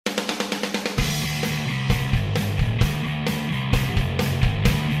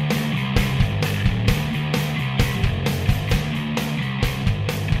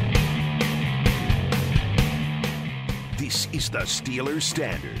the Steelers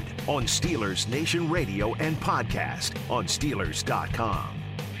Standard on Steelers Nation Radio and podcast on Steelers.com.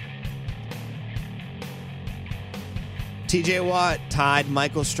 TJ Watt tied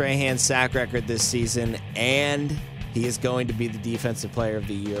Michael Strahan's sack record this season, and he is going to be the Defensive Player of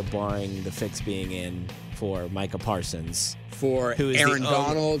the Year, barring the fix being in for Micah Parsons. For Aaron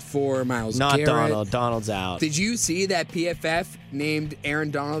Donald, for Myles Not Garrett. Donald. Donald's out. Did you see that PFF named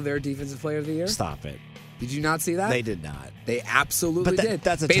Aaron Donald their Defensive Player of the Year? Stop it. Did you not see that? They did not. They absolutely did.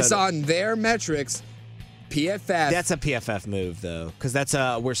 That's a Based on their metrics, PFF. That's a PFF move, though, because that's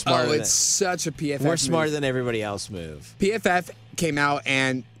we're smarter. Oh, it's such a PFF We're smarter move. than everybody else move. PFF came out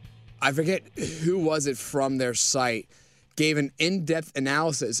and I forget who was it from their site gave an in-depth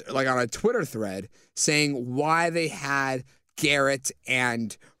analysis, like on a Twitter thread, saying why they had Garrett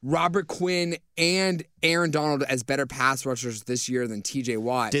and Robert Quinn and Aaron Donald as better pass rushers this year than TJ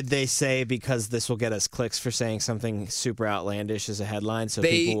Watt. Did they say because this will get us clicks for saying something super outlandish as a headline, so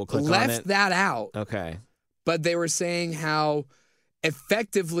people will click on it? They left that out. Okay. But they were saying how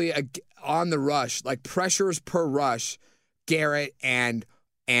effectively on the rush, like pressures per rush, Garrett and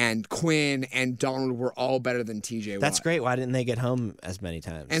Quinn and Donald were all better than TJ Watt. That's great. Why didn't they get home as many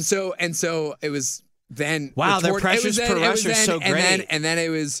times? And so it was then. Wow, their pressures per rush are so great. And then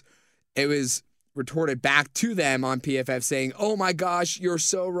it was retorted back to them on PFF saying, "Oh my gosh, you're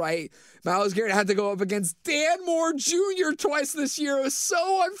so right. Myles Garrett had to go up against Dan Moore Jr. twice this year. It was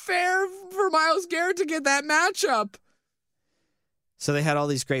so unfair for Myles Garrett to get that matchup." So they had all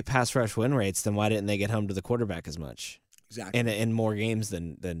these great pass rush win rates. Then why didn't they get home to the quarterback as much? Exactly. In more games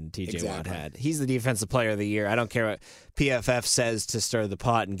than TJ Watt Exactly. had. He's the Defensive Player of the Year. I don't care what PFF says to stir the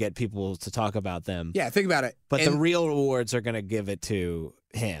pot and get people to talk about them. Yeah, think about it. But the real rewards are going to give it to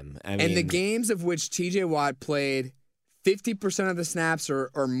him. I mean, and the games of which TJ Watt played 50% of the snaps or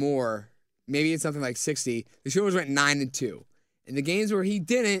more, maybe it's something like 60, the Steelers went 9-2. In the games where he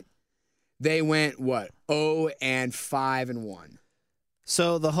didn't, they went, 0-5-1.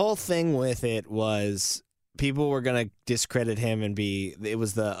 So the whole thing with it was people were going to discredit him and it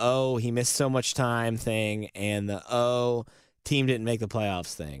was the, he missed so much time thing and the, team didn't make the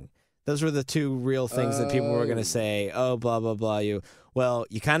playoffs thing. Those were the two real things that people were going to say, blah, blah, blah. You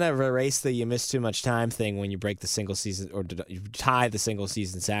kind of erase the you missed too much time thing when you break the single season or you tie the single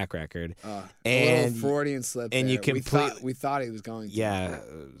season sack record. And a little Freudian slip and there. You we thought he was going to. Yeah,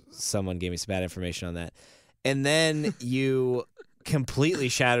 someone gave me some bad information on that. And then you completely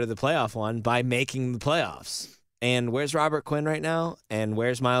shattered the playoff one by making the playoffs. And where's Robert Quinn right now? And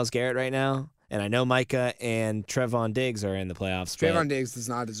where's Myles Garrett right now? And I know Micah and Trevon Diggs are in the playoffs. Trevon Diggs does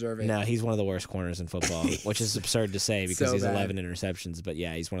not deserve it. No, he's one of the worst corners in football, which is absurd to say because so he's bad. 11 interceptions. But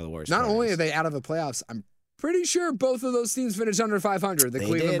yeah, he's one of the worst. Not corners. only are they out of the playoffs, I'm pretty sure both of those teams finished under 500. The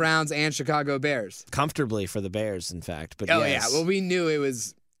Cleveland Browns and Chicago Bears. Comfortably for the Bears, in fact. But yeah. Well, we knew it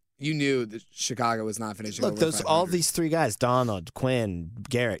was. You knew that Chicago was not finishing. Look, over 500. all these three guys, Donald, Quinn,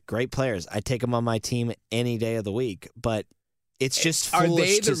 Garrett, great players. I take them on my team any day of the week. But it's just are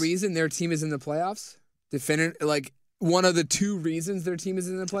foolish they the reason their team is in the playoffs? One of the two reasons their team is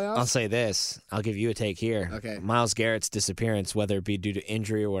in the playoffs? I'll say this. I'll give you a take here. Okay. Myles Garrett's disappearance, whether it be due to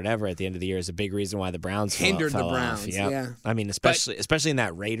injury or whatever at the end of the year, is a big reason why the Browns hindered fell the Browns. off. Yep. Yeah. I mean, especially in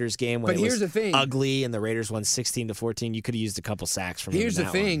that Raiders game when but it here's was the thing. ugly and the Raiders won 16-14. You could have used a couple sacks from him. Here's in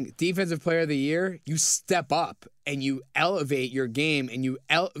the that thing. one. Defensive Player of the Year, you step up and you elevate your game and you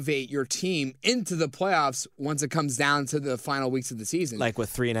elevate your team into the playoffs once it comes down to the final weeks of the season. Like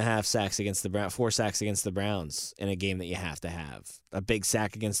with 3.5 sacks against the Browns, 4 sacks against the Browns in a game that you have to have. A big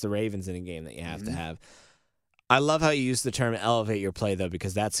sack against the Ravens in a game that you have to have. I love how you use the term elevate your play, though,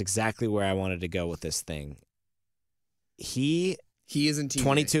 because that's exactly where I wanted to go with this thing. He isn't TJ.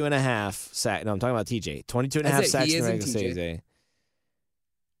 22.5 sacks. No, I'm talking about TJ. 22.5 sacks in the regular season.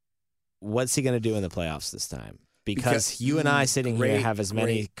 What's he going to do in the playoffs this time? Because you and I sitting here have as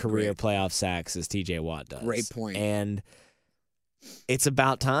many career playoff sacks as TJ Watt does. Great point. And it's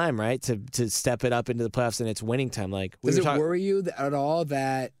about time, right, to step it up into the playoffs, and it's winning time. Does it worry you at all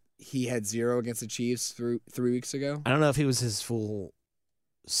that he had 0 against the Chiefs 3 weeks ago? I don't know if he was his full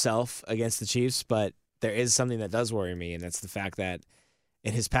self against the Chiefs, but there is something that does worry me, and that's the fact that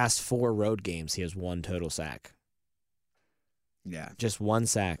in his past 4 road games, he has 1 total sack. Yeah. Just 1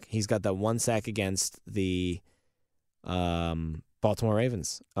 sack. He's got that 1 sack against the Baltimore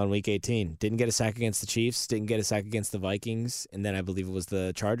Ravens on Week 18. Didn't get a sack against the Chiefs. Didn't get a sack against the Vikings. And then I believe it was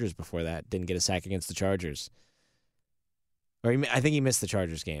the Chargers before that. Didn't get a sack against the Chargers. Or I think he missed the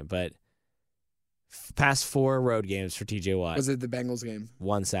Chargers game. But past 4 road games for TJ Watt. Was it the Bengals game?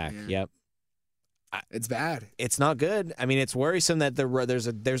 1 sack. Yeah. Yep. It's bad. It's not good. I mean, it's worrisome that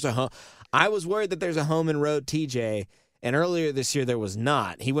there's a home. I was worried that there's a home and road TJ, And earlier this year, there was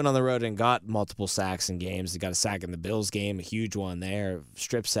not. He went on the road and got multiple sacks in games. He got a sack in the Bills game, a huge one there,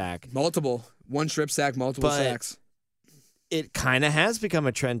 strip sack. Multiple. One strip sack, multiple sacks. It kind of has become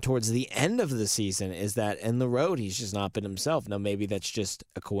a trend towards the end of the season is that in the road, he's just not been himself. Now, maybe that's just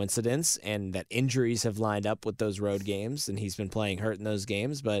a coincidence and that injuries have lined up with those road games and he's been playing hurt in those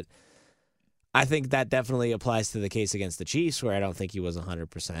games. But I think that definitely applies to the case against the Chiefs where I don't think he was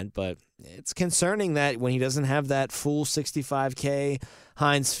 100%. But it's concerning that when he doesn't have that full 65K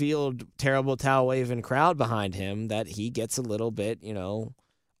Heinz Field terrible towel waving crowd behind him, that he gets a little bit,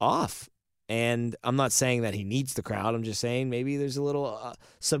 off. And I'm not saying that he needs the crowd. I'm just saying maybe there's a little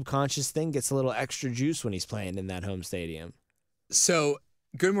subconscious thing, gets a little extra juice when he's playing in that home stadium. So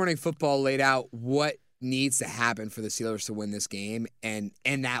Good Morning Football laid out what needs to happen for the Steelers to win this game. And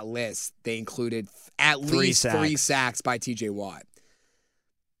in that list, they included at least 3 sacks by TJ Watt.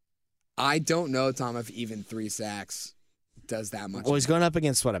 I don't know, Tom, if even 3 sacks does that much. Well, he's going up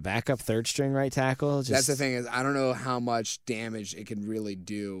against, a backup third-string right tackle? That's the thing is I don't know how much damage it can really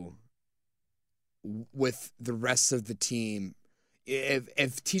do with the rest of the team.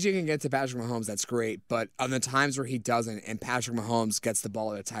 If TJ can get to Patrick Mahomes, that's great. But on the times where he doesn't and Patrick Mahomes gets the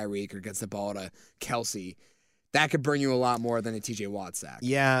ball to Tyreek or gets the ball to Kelsey, that could bring you a lot more than a TJ Watt sack.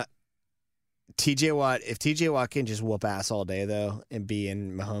 Yeah. TJ Watt, if TJ Watt can just whoop ass all day, though, and be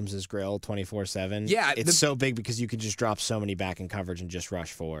in Mahomes' grill 24/7, it's so big because you can just drop so many back in coverage and just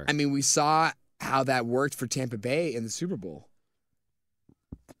rush forward. I mean, we saw how that worked for Tampa Bay in the Super Bowl.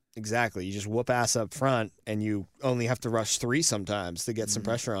 Exactly. You just whoop ass up front, and you only have to rush 3 sometimes to get some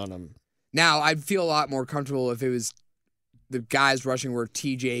pressure on them. Now, I'd feel a lot more comfortable if it was the guys rushing were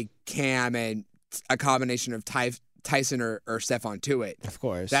TJ, Cam, and a combination of Tyson or Stephon Tuitt. Of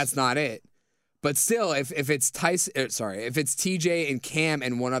course. That's not it. But still, if it's if it's TJ and Cam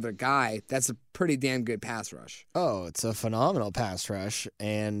and one other guy, that's a pretty damn good pass rush. Oh, it's a phenomenal pass rush,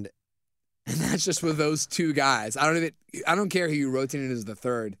 and that's just with those 2 guys. I don't care who you rotate in as the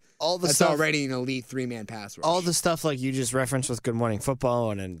third. That's already an elite 3-man pass rush. All the stuff like you just referenced with Good Morning Football,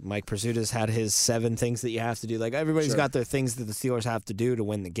 and then Mike Pursutas had his 7 things that you have to do. Like everybody's got their things that the Steelers have to do to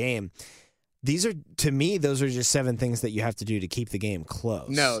win the game. These are, to me, those are just 7 things that you have to do to keep the game close.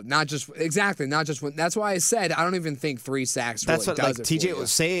 No, not just one. That's why I said I don't even think 3 sacks really does it TJ, for you.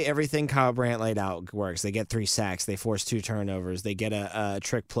 say everything Kyle Brandt laid out works. They get 3 sacks. They force 2 turnovers. They get a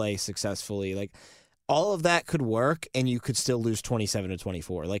trick play successfully. Like, all of that could work, and you could still lose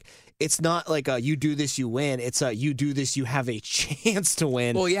 27-24. Like, it's not like you do this, you win. It's you do this, you have a chance to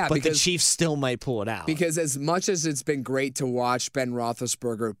win. Well, yeah, but the Chiefs still might pull it out. Because as much as it's been great to watch Ben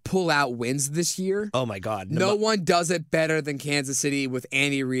Roethlisberger pull out wins this year, oh my God, no one does it better than Kansas City with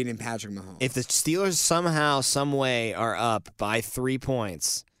Andy Reid and Patrick Mahomes. If the Steelers somehow, some way are up by 3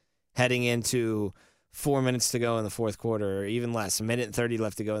 points heading into 4 minutes to go in the fourth quarter, or even less, 1:30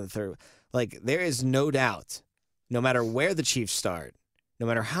 left to go in the third. Like, there is no doubt, no matter where the Chiefs start, no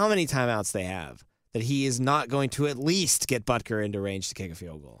matter how many timeouts they have, that he is not going to at least get Butker into range to kick a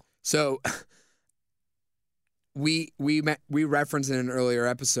field goal. So we referenced in an earlier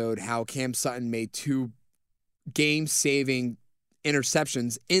episode how Cam Sutton made 2 game-saving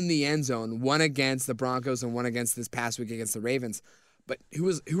interceptions in the end zone, one against the Broncos and one against this past week against the Ravens. But who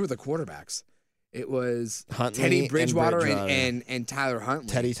were the quarterbacks? It was Huntley, Teddy Bridgewater and Tyler Huntley.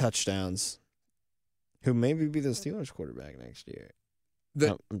 Teddy touchdowns, who maybe be the Steelers quarterback next year.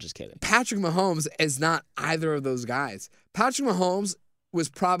 No, I'm just kidding. Patrick Mahomes is not either of those guys. Patrick Mahomes was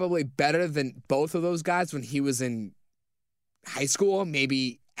probably better than both of those guys when he was in high school,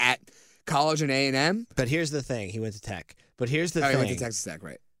 maybe at college and A&M. But here's the thing. He went to Tech. But here's the thing. He went to Texas Tech,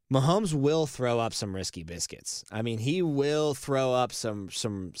 right. Mahomes will throw up some risky biscuits. I mean, he will throw up some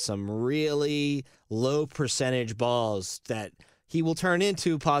really low percentage balls that he will turn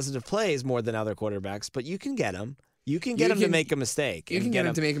into positive plays more than other quarterbacks, but you can get him. You can get him to make a mistake. You can get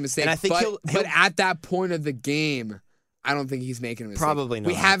him to make a mistake. And I think but at that point of the game, I don't think he's making a mistake. Probably not.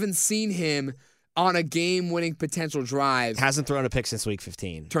 We haven't seen him on a game-winning potential drive. Hasn't thrown a pick since week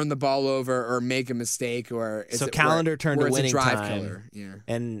 15. Turn the ball over or make a mistake or calendar turned to winning it's a drive time. Killer. Yeah.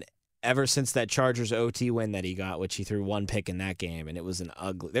 And ever since that Chargers OT win that he got, which he threw 1 pick in that game, and it was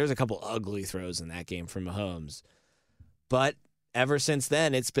there was a couple ugly throws in that game from Mahomes. But ever since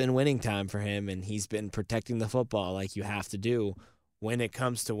then, it's been winning time for him, and he's been protecting the football like you have to do when it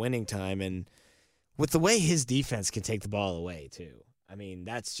comes to winning time. And with the way his defense can take the ball away, too. I mean,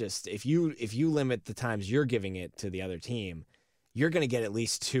 that's just, if you limit the times you're giving it to the other team, you're going to get at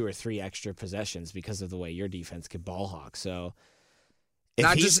least 2 or 3 extra possessions because of the way your defense can ball hawk. So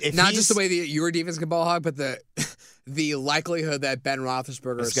Not just the way that your defense can ball hog, but the likelihood that Ben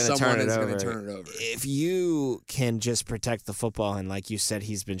Roethlisberger or someone is going to turn it over. If you can just protect the football, and like you said,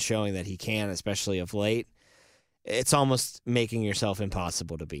 he's been showing that he can, especially of late, it's almost making yourself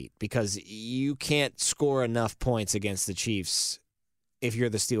impossible to beat because you can't score enough points against the Chiefs if you're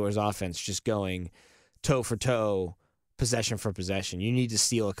the Steelers offense just going toe for toe, possession for possession. You need to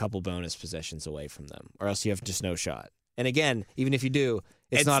steal a couple bonus possessions away from them, or else you have just no shot. And again, even if you do,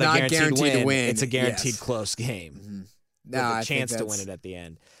 it's not a guaranteed to win. It's a guaranteed close game. Mm-hmm. With a chance to win it at the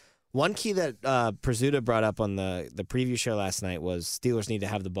end. One key that Pursuta brought up on the preview show last night was Steelers need to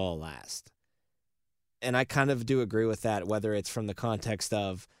have the ball last. And I kind of do agree with that, whether it's from the context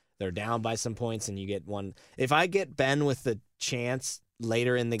of they're down by some points and you get one. If I get Ben with the chance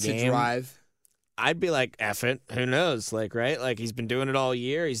later in the game to drive, I'd be like, F it. Who knows? Like, right? Like, he's been doing it all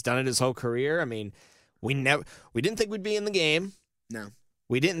year. He's done it his whole career. I mean, we didn't think we'd be in the game. No.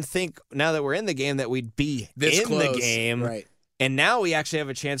 We didn't think, now that we're in the game, that we'd be this in close. The game. Right. And now we actually have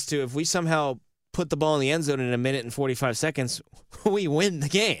a chance to, if we somehow put the ball in the end zone in a minute and 45 seconds, we win the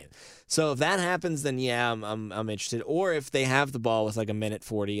game. So if that happens, then yeah, I'm interested. Or if they have the ball with like a minute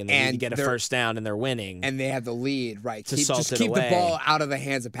 40 and they need to get a first down and they're winning. And they have the lead, right. Just keep the ball out of the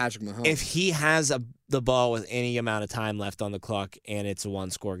hands of Patrick Mahomes. If he has the ball with any amount of time left on the clock and it's a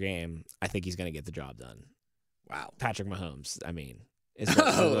one-score game, I think he's going to get the job done. Wow. Patrick Mahomes, I mean, is what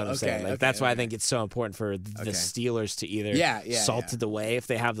I'm saying. Like, that's why I think it's so important for the Steelers to either salt it away if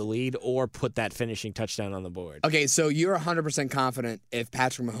they have the lead or put that finishing touchdown on the board. Okay, so you're 100% confident if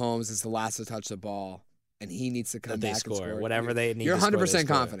Patrick Mahomes is the last to touch the ball and he needs to come back and score. Whatever they need you're to score. You're 100%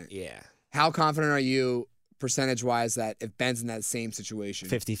 confident. Yeah. How confident are you percentage-wise that if Ben's in that same situation?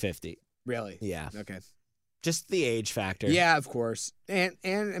 50-50. Really? Yeah. Okay. Just the age factor. Yeah, of course. And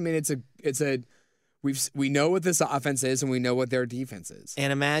I mean, we know what this offense is and we know what their defense is.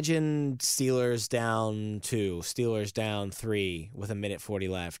 And imagine Steelers down 2, Steelers down 3 with a minute 40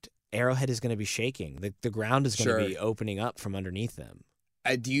 left. Arrowhead is going to be shaking. The ground is going to be opening up from underneath them.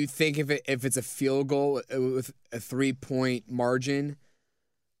 Do you think if it's a field goal with a 3-point margin,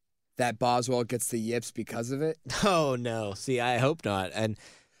 that Boswell gets the yips because of it? Oh no! See, I hope not. And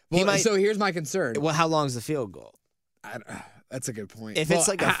so here's my concern. Well, how long is the field goal? That's a good point. If it's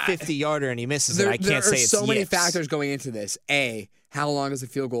like a 50-yarder and he misses it, I can't say it's There are so many yips. factors going into this. A, how long is the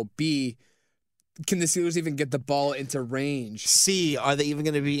field goal? B, can the Steelers even get the ball into range? C, are they even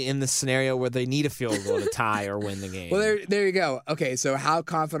going to be in the scenario where they need a field goal to tie or win the game? Well, there you go. Okay, so how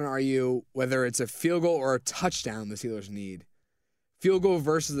confident are you whether it's a field goal or a touchdown the Steelers need? Field goal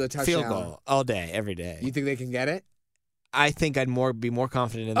versus a touchdown. Field goal all day, every day. You think they can get it? I think I'd be more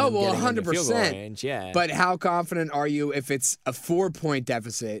confident in them getting 100%. in the field goal range. Yeah. But how confident are you if it's a 4-point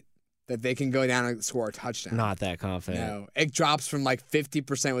deficit that they can go down and score a touchdown? Not that confident. No, it drops from like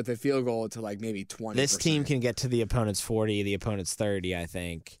 50% with the field goal to like maybe 20%. This team can get to the opponent's 40, the opponent's 30, I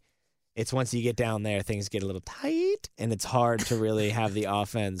think. It's once you get down there, things get a little tight, and it's hard to really have the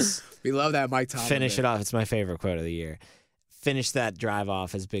offense. We love that Mike Tomlin. Finish it off. It's my favorite quote of the year. Finish that drive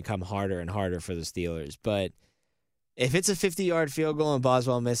off has become harder and harder for the Steelers. But if it's a 50-yard field goal and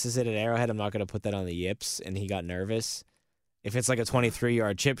Boswell misses it at Arrowhead, I'm not going to put that on the yips, and he got nervous. If it's like a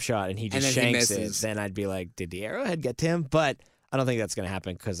 23-yard chip shot and he just shanks it, then I'd be like, did the Arrowhead get to him? But I don't think that's going to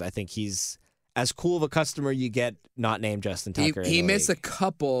happen because I think he's as cool of a customer you get not named Justin Tucker. He missed a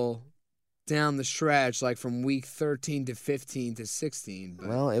couple down the stretch, like from week 13 to 15 to 16. But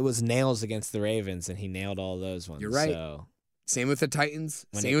well, it was nails against the Ravens, and he nailed all those ones. You're right. So same with the Titans.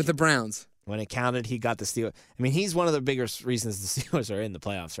 Same with the Browns. When it counted, he got the Steelers. I mean, he's one of the biggest reasons the Steelers are in the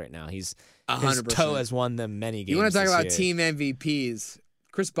playoffs right now. His 100%. toe has won them many games. You want to talk about year. team MVPs?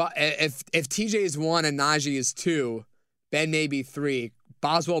 If TJ is 1 and Najee is 2, Ben may be 3.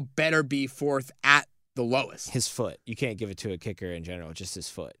 Boswell better be 4th at the lowest. His foot. You can't give it to a kicker in general, just his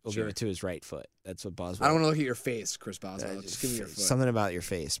foot. We'll give it to his right foot. That's what Boswell. I don't want to look at your face, Chris Boswell. Just give me your foot. Something about your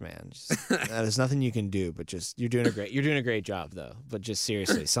face, man. There's nothing you can do, but just you're doing a great job though. But just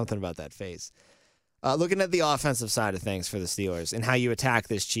seriously, something about that face. Looking at the offensive side of things for the Steelers and how you attack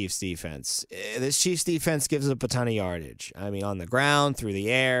this Chiefs defense. This Chiefs defense gives up a ton of yardage. I mean, on the ground, through the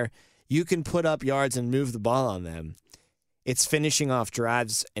air, you can put up yards and move the ball on them. It's finishing off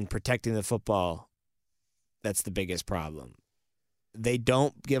drives and protecting the football. That's the biggest problem. They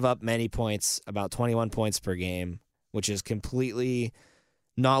don't give up many points, about 21 points per game, which is completely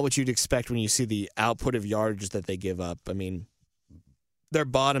not what you'd expect when you see the output of yardage that they give up. I mean, they're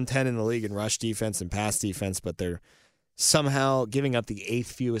bottom 10 in the league in rush defense and pass defense, but they're somehow giving up the 8th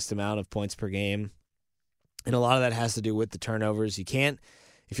fewest amount of points per game. And a lot of that has to do with the turnovers.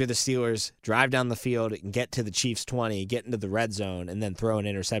 If if you're the Steelers, drive down the field and get to the Chiefs 20, get into the red zone, and then throw an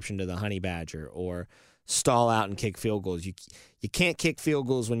interception to the Honey Badger or stall out and kick field goals. You can't kick field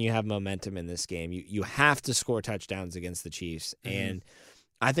goals when you have momentum in this game. You have to score touchdowns against the Chiefs. Mm-hmm. And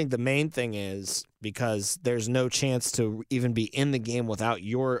I think the main thing is because there's no chance to even be in the game without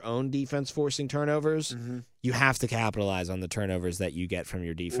your own defense forcing turnovers, you have to capitalize on the turnovers that you get from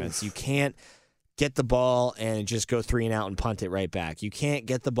your defense. Oof. You can't get the ball and just go 3 and out and punt it right back. You can't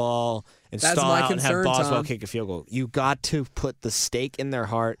get the ball and stall out and have Boswell kick a field goal. You got to put the stake in their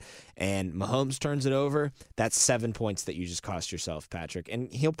heart, and Mahomes turns it over. That's 7 points that you just cost yourself, Patrick.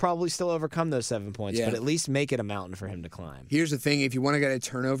 And he'll probably still overcome those 7 points, but at least make it a mountain for him to climb. Here's the thing. If you want to get a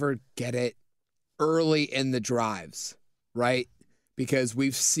turnover, get it early in the drives, right? Because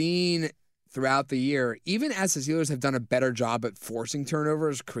we've seen throughout the year, even as the Steelers have done a better job at forcing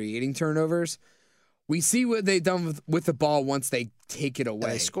turnovers, creating turnovers, we see what they've done with the ball once they take it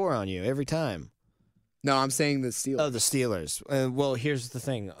away. They score on you every time. No, I'm saying the Steelers. Oh, the Steelers. Well, here's the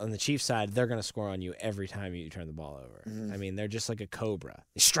thing. On the Chiefs side, they're going to score on you every time you turn the ball over. I mean, they're just like a cobra.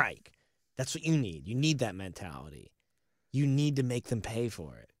 They strike. That's what you need. You need that mentality. You need to make them pay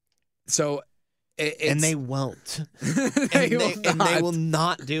for it. So, and they won't. They will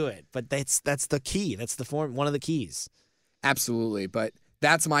not do it. But that's the key. That's the one of the keys. Absolutely. But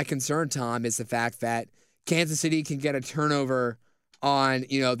that's my concern, Tom, is the fact that Kansas City can get a turnover on,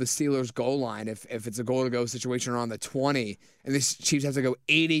 the Steelers' goal line if it's a goal-to-go situation on the 20, and the Chiefs have to go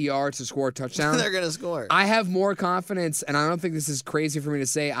 80 yards to score a touchdown. They're going to score. I have more confidence, and I don't think this is crazy for me to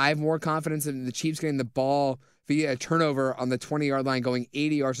say, I have more confidence in the Chiefs getting the ball via a turnover on the 20-yard line going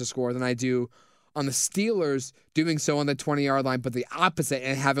 80 yards to score than I do on the Steelers doing so on the 20-yard line, but the opposite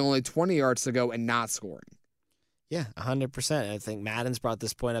and having only 20 yards to go and not scoring. Yeah, 100%. I think Madden's brought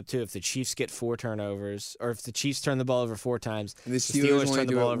this point up, too. If the Chiefs get 4 turnovers, or if the Chiefs turn the ball over 4 times, and the Steelers turn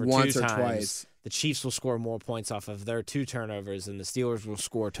the ball over once 2 or times, twice, the Chiefs will score more points off of their 2 turnovers, and the Steelers will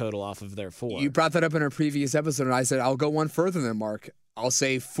score total off of their 4. You brought that up in our previous episode, and I said, I'll go one further than Mark. I'll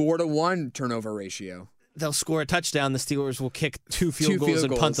say 4-to-1 turnover ratio. They'll score a touchdown. The Steelers will kick 2 field goals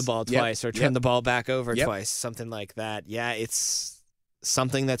and punt the ball twice or turn the ball back over twice, something like that. Yeah, it's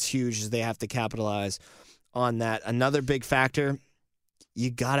something that's huge is they have to capitalize on that. Another big factor, you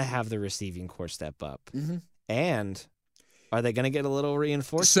got to have the receiving core step up. And are they going to get a little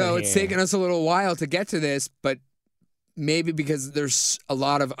reinforcement So it's here? taken us a little while to get to this, but maybe because there's a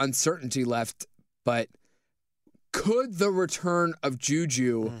lot of uncertainty left, but could the return of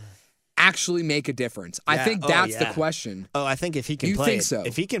Juju actually make a difference? I think that's the question. Oh, I think if he can you play, think so?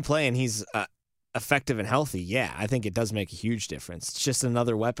 If he can play and he's effective and healthy, I think it does make a huge difference. It's just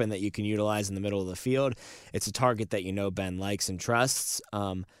another weapon that you can utilize in the middle of the field. It's a target that Ben likes and trusts.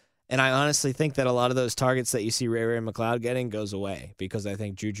 And I honestly think that a lot of those targets that you see Ray McCloud getting goes away because I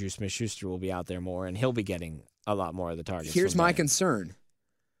think Juju Smith-Schuster will be out there more and he'll be getting a lot more of the targets. Here's my concern.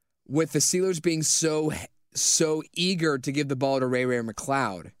 With the Steelers being so eager to give the ball to Ray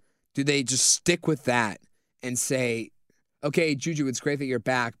McCloud, do they just stick with that and say, okay, Juju, it's great that you're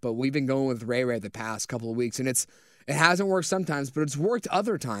back, but we've been going with Ray the past couple of weeks, and it hasn't worked sometimes, but it's worked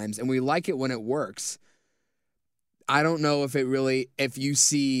other times, and we like it when it works. I don't know if you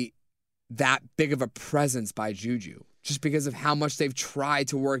see that big of a presence by Juju, just because of how much they've tried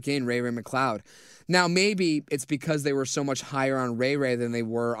to work in Ray McCloud. Now, maybe it's because they were so much higher on Ray than they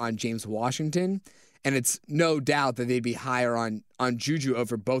were on James Washington, and it's no doubt that they'd be higher on Juju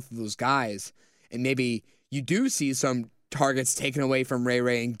over both of those guys, and maybe you do see some targets taken away from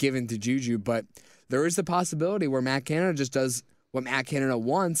Ray and given to Juju, but there is the possibility where Matt Canada just does what Matt Canada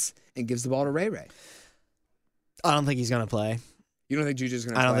wants and gives the ball to Ray. I don't think he's going to play. You don't think Juju's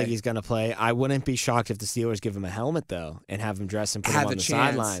going to play? I don't think he's going to play. I wouldn't be shocked if the Steelers give him a helmet, though, and have him dress and put him on the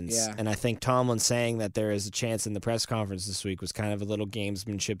sidelines. Yeah. And I think Tomlin saying that there is a chance in the press conference this week was kind of a little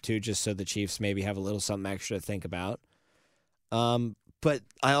gamesmanship, too, just so the Chiefs maybe have a little something extra to think about. But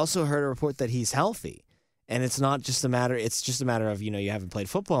I also heard a report that he's healthy. And it's just a matter of, you haven't played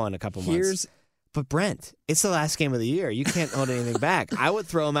football in a couple months. But Brent, it's the last game of the year. You can't hold anything back. I would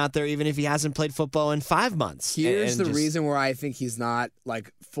throw him out there even if he hasn't played football in 5 months. Here's the reason where I think he's not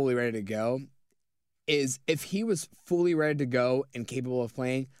fully ready to go is if he was fully ready to go and capable of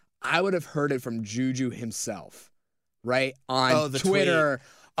playing, I would have heard it from Juju himself, right? On Twitter,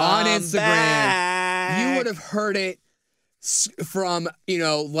 on Instagram. Back. You would have heard it from,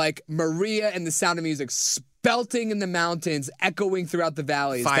 Maria and the Sound of Music belting in the mountains, echoing throughout the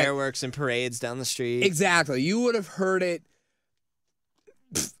valleys. Fireworks and parades down the street. Exactly. You would have heard it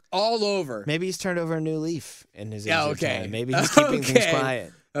all over. Maybe he's turned over a new leaf in his okay. time. Maybe he's keeping things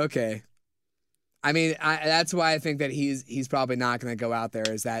quiet. Okay. I mean, that's why I think that he's probably not going to go out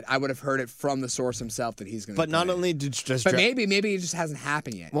there. Is that I would have heard it from the source himself that he's going to. But not only did just. But maybe it just hasn't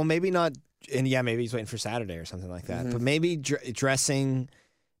happened yet. Well, maybe not, and yeah, maybe he's waiting for Saturday or something like that. But maybe dressing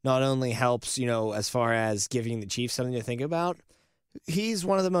not only helps, as far as giving the Chiefs something to think about. He's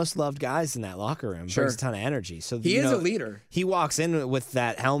one of the most loved guys in that locker room. Sure. Brings a ton of energy. So he is a leader. He walks in with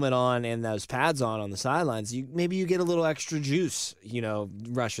that helmet on and those pads on the sidelines. Maybe you get a little extra juice,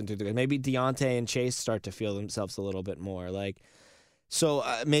 rushing through the. Maybe Deontay and Chase start to feel themselves a little bit more. So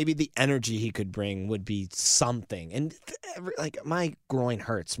maybe the energy he could bring would be something. And my groin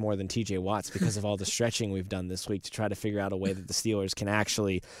hurts more than TJ Watt's because of all the stretching we've done this week to try to figure out a way that the Steelers can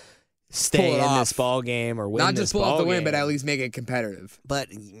actually stay in this ball game or win this ball game. Not just pull off the win, but at least make it competitive. But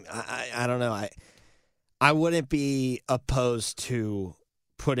I don't know. I wouldn't be opposed to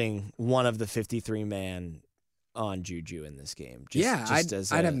putting one of the 53-man on Juju in this game. I'd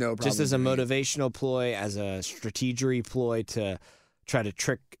have no problem. Just as a motivational ploy, as a strategery ploy to try to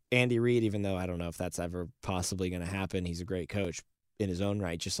trick Andy Reid, even though I don't know if that's ever possibly going to happen. He's a great coach in his own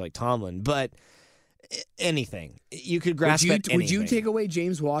right, just like Tomlin. But anything. You could grasp at anything. Would you take away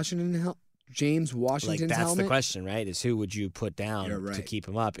James Washington's that's helmet? the question, right? Is who would you put down to keep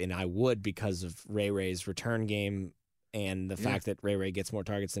him up? And I would, because of Ray's return game and the fact that Ray gets more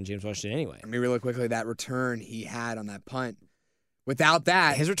targets than James Washington anyway. I mean, really quickly, that return he had on that punt. Without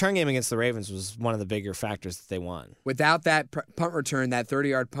that, his return game against the Ravens was one of the bigger factors that they won. Without that punt return, that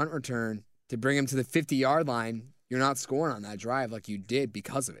 30-yard punt return to bring him to the 50-yard line, you're not scoring on that drive like you did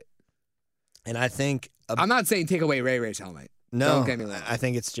because of it. And I think I'm not saying take away Ray's helmet. No, don't get me wrong. I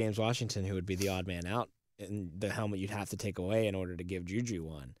think it's James Washington who would be the odd man out, and the helmet you'd have to take away in order to give Juju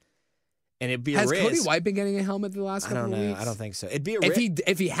one. And it'd be a risk. Has Cody White been getting a helmet the last couple of weeks? I don't think so. It'd be a risk.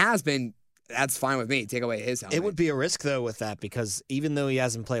 If he has been, that's fine with me. Take away his helmet. It would be a risk though with that, because even though he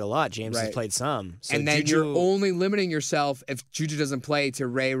hasn't played a lot, James has played some. So and then you're only limiting yourself if Juju doesn't play to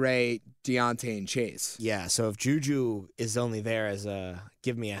Ray, Deontay, and Chase. Yeah, so if Juju is only there as a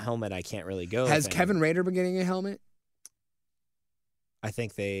give me a helmet, I can't really go. Has Kevin Rader been getting a helmet? I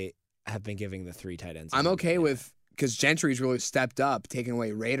think they have been giving the 3 tight ends. I'm okay with, because Gentry's really stepped up, taking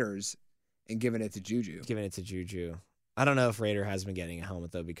away Raiders and giving it to Juju. I don't know if Rader has been getting a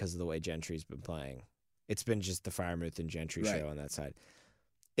helmet, though, because of the way Gentry's been playing. It's been just the Freiermuth and Gentry show on that side.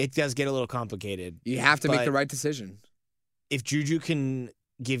 It does get a little complicated. You have to make the right decision. If Juju can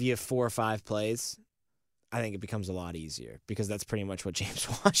give you 4 or 5 plays, I think it becomes a lot easier, because that's pretty much what James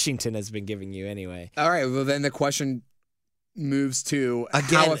Washington has been giving you anyway. All right, well, then the question moves to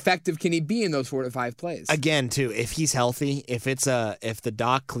how effective can he be in those 4 to 5 plays? Again, too, if he's healthy, if the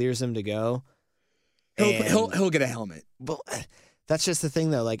doc clears him to go, he'll get a helmet. Well, that's just the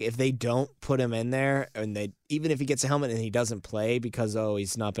thing, though. Like, if they don't put him in there, and even if he gets a helmet and he doesn't play because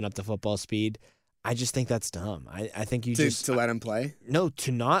he's not been up to football speed, I just think that's dumb. I think to let him play. No,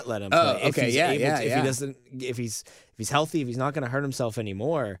 to not let him play. Okay, If he's healthy, if he's not going to hurt himself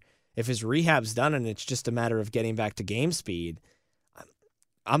anymore. If his rehab's done and it's just a matter of getting back to game speed,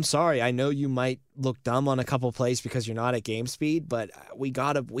 I'm sorry. I know you might look dumb on a couple plays because you're not at game speed, but we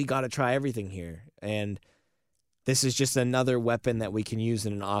gotta try everything here. And this is just another weapon that we can use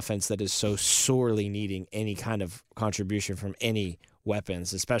in an offense that is so sorely needing any kind of contribution from any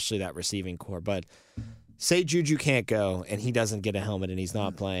weapons, especially that receiving core. But say Juju can't go and he doesn't get a helmet and he's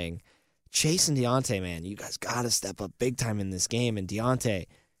not playing. Chase and Deontay, man, you guys got to step up big time in this game. And Deontay,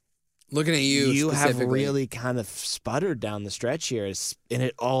 looking at you have really kind of sputtered down the stretch here, and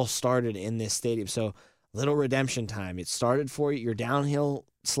it all started in this stadium. So little redemption time. It started for you. Your downhill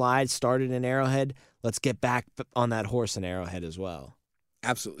slide started in Arrowhead. Let's get back on that horse in Arrowhead as well.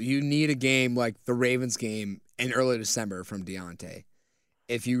 Absolutely. You need a game like the Ravens game in early December from Deontay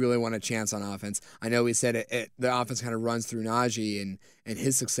if you really want a chance on offense. I know we said the offense kind of runs through Najee, and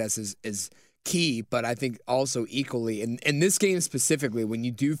his success is key, but I think also equally in this game specifically, when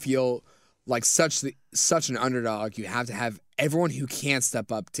you do feel like such an underdog, you have to have everyone who can't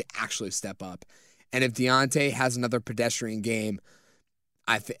step up to actually step up. And if Deontay has another pedestrian game,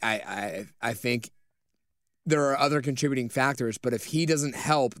 I think there are other contributing factors, but if he doesn't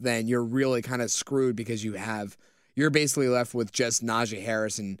help, then you're really kind of screwed, because you're basically left with just Najee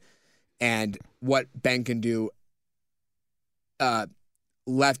Harris and what Ben can do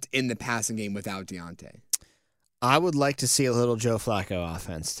left in the passing game without Deontay. I would like to see a little Joe Flacco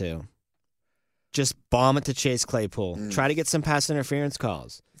offense too. Just bomb it to Chase Claypool. Try to get some pass interference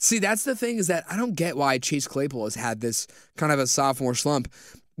calls. See, that's the thing, is that I don't get why Chase Claypool has had this kind of a sophomore slump.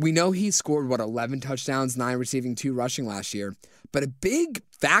 We know he scored, 11 touchdowns, 9 receiving, 2 rushing last year. But a big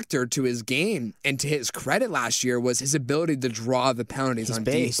factor to his game and to his credit last year was his ability to draw the penalties on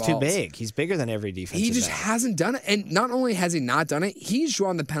deep He's balls. too big. He's bigger than every defensive He just back. hasn't done it. And not only has he not done it, he's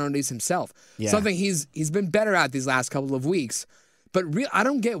drawn the penalties himself. Yeah. Something he's been better at these last couple of weeks. But I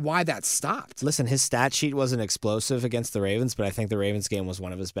don't get why that stopped. Listen, his stat sheet wasn't explosive against the Ravens, but I think the Ravens game was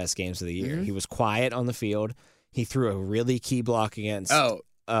one of his best games of the year. He was quiet on the field. He threw a really key block against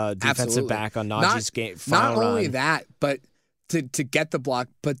defensive absolutely. back on Najee's game. Not Final only run. that, but to get the block,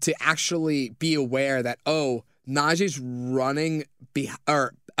 but to actually be aware that, Najee's running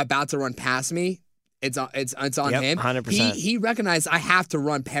or about to run past me. It's on him. 100%. He recognized I have to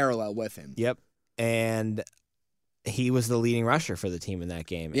run parallel with him. Yep. And he was the leading rusher for the team in that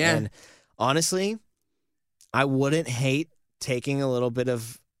game. Yeah. And honestly, I wouldn't hate taking a little bit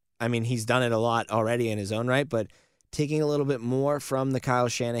of, I mean, he's done it a lot already in his own right, but taking a little bit more from the Kyle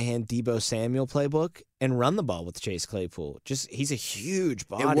Shanahan, Deebo Samuel playbook and run the ball with Chase Claypool. He's a huge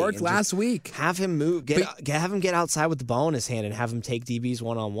body. It worked and last week. Have him move, have him get outside with the ball in his hand and have him take DBs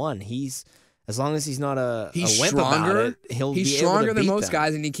one-on-one. As long as he's not a wimp about it, he's be stronger able to than beat most them.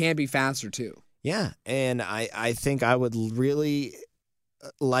 guys, and he can be faster too. Yeah, and I think I would really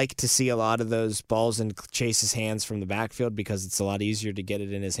like to see a lot of those balls in Chase's hands from the backfield because it's a lot easier to get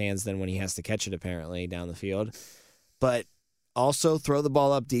it in his hands than when he has to catch it, apparently, down the field. But also throw the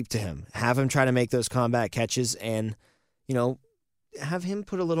ball up deep to him. Have him try to make those combat catches and, have him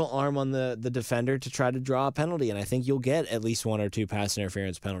put a little arm on the defender to try to draw a penalty. And I think you'll get at least 1 or 2 pass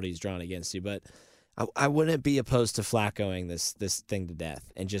interference penalties drawn against you. But I wouldn't be opposed to Flaccoing this thing to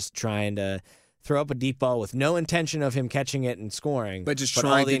death and just trying to throw up a deep ball with no intention of him catching it and scoring, but just all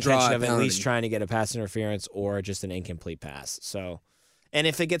trying the to draw intention a of at penalty. least trying to get a pass interference or just an incomplete pass. So, and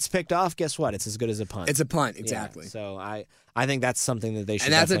if it gets picked off, guess what? It's as good as a punt. It's a punt, exactly. Yeah, so I think that's something that they should.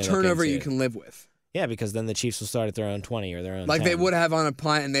 And that's a definitely look turnover into. you can live with. Yeah, because then the Chiefs will start at their own 20 or their own like 10. they would have on a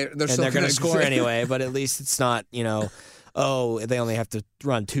punt, and they're still going going to score anyway. But at least it's not they only have to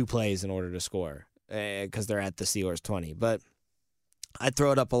run 2 plays in order to score because they're at the Steelers 20. But I'd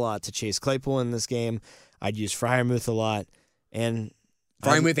throw it up a lot to Chase Claypool in this game. I'd use Freiermuth a lot, and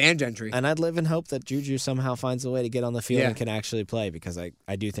Freiermuth and Gentry. And I'd live in hope that Juju somehow finds a way to get on the field Yeah. and can actually play because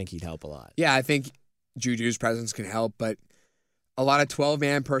I do think he'd help a lot. Yeah, I think Juju's presence can help, but a lot of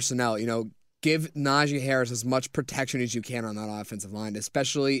 12-man personnel, give Najee Harris as much protection as you can on that offensive line,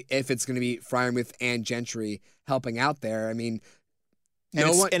 especially if it's going to be Freiermuth and Gentry helping out there. I mean,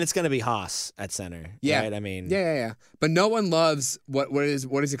 And it's going to be Haas at center. Yeah. Right? I mean, yeah. But no one loves what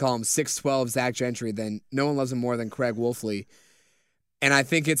does he call him? 6'12" Zach Gentry. Then no one loves him more than Craig Wolfley. And I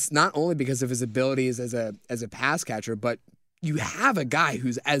think it's not only because of his abilities as a pass catcher, but you have a guy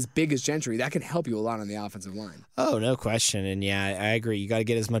who's as big as Gentry that can help you a lot on the offensive line. Oh, no question. And yeah, I agree. You got to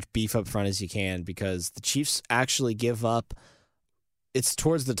get as much beef up front as you can because the Chiefs actually give up. It's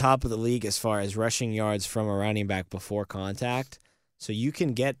towards the top of the league as far as rushing yards from a running back before contact. So you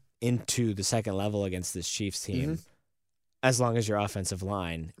can get into the second level against this Chiefs team as long as your offensive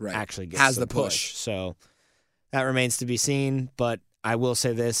line actually gets has the the push. So that remains to be seen. But I will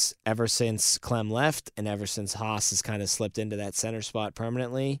say this, ever since Clem left and ever since Haas has kind of slipped into that center spot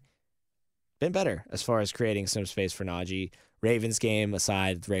permanently, been better as far as creating some space for Najee. Ravens game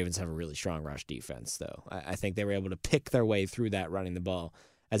aside, the Ravens have a really strong rush defense, though. I think they were able to pick their way through that running the ball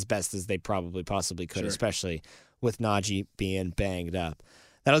as best as they probably possibly could, especially with Najee being banged up.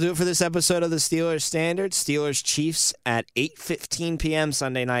 That'll do it for this episode of the Steelers Standard. Steelers Chiefs at 8:15 p.m.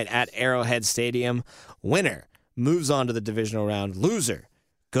 Sunday night at Arrowhead Stadium. Winner moves on to the divisional round. Loser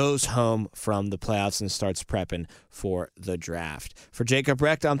goes home from the playoffs and starts prepping for the draft. For Jacob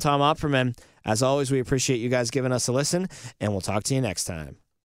Recht, I'm Tom Opperman. As always, we appreciate you guys giving us a listen, and we'll talk to you next time.